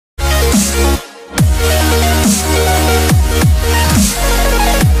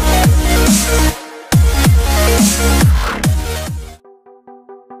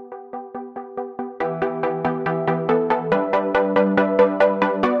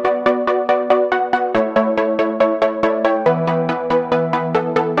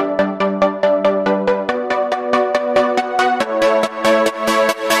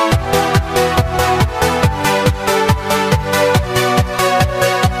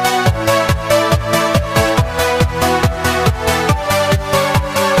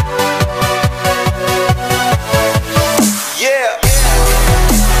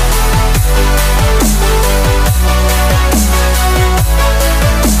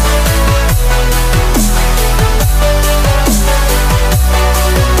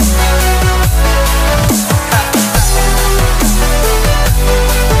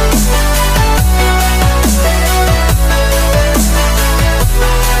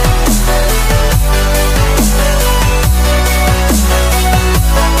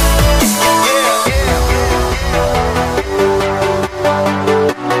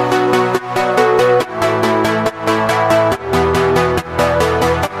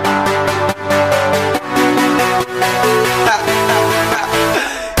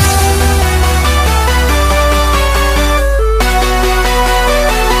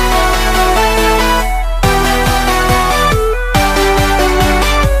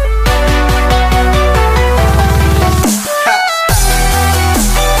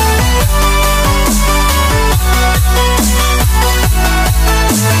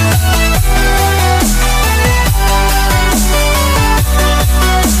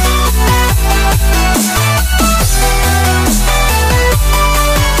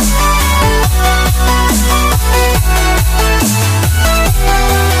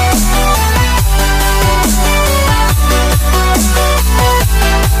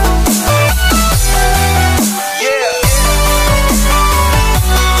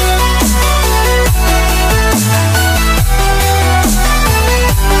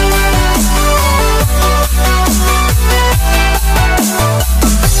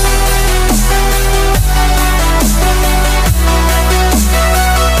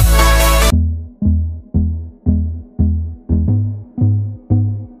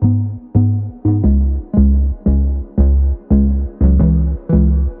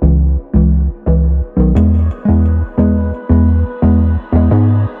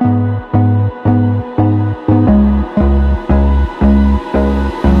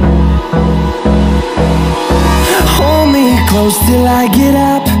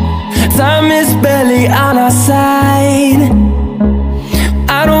time is barely on our side.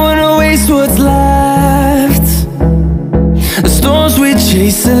 I don't wanna waste what's left. The storms we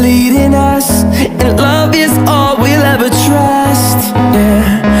chase are leading us, and love is all we'll ever trust.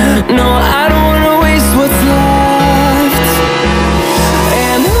 Yeah, no, I don't wanna waste what's left.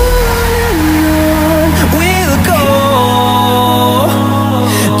 And on we'll go,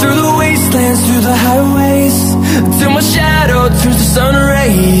 through the wastelands, through the highways, till my shadow turns to sun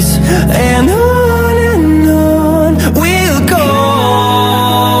rays. And on we'll go,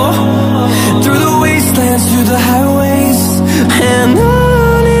 through the wastelands, through the highways, and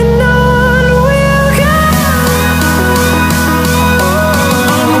on we'll go.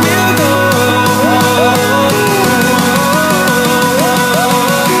 On we'll go.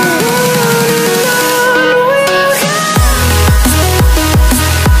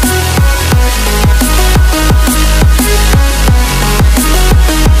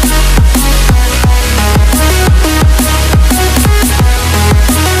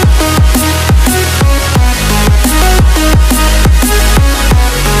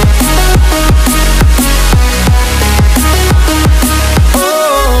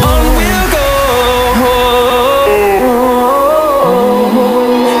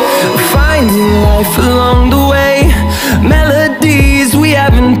 Along the way, melodies we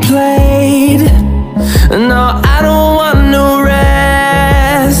haven't played. No, I don't want no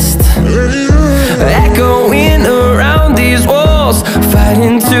rest. Echoing around these walls,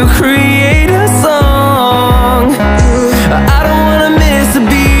 fighting to create a song. I don't wanna miss a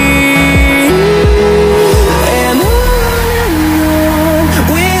beat. And on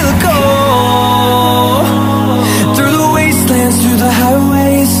we'll go, through the wastelands, through the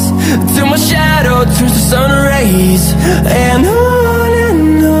highways, till my shadow turns to sun rays. And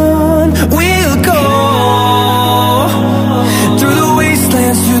on we'll go, through the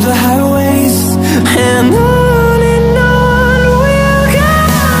wastelands, through the highways, and on we'll go.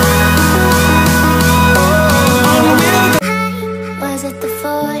 On we'll go. Was it the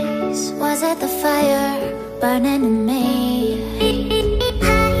voice? Was it the fire burning in me?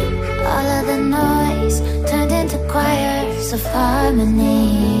 All of the noise turned into choirs of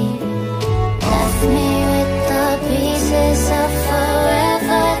harmony. Left me with the pieces of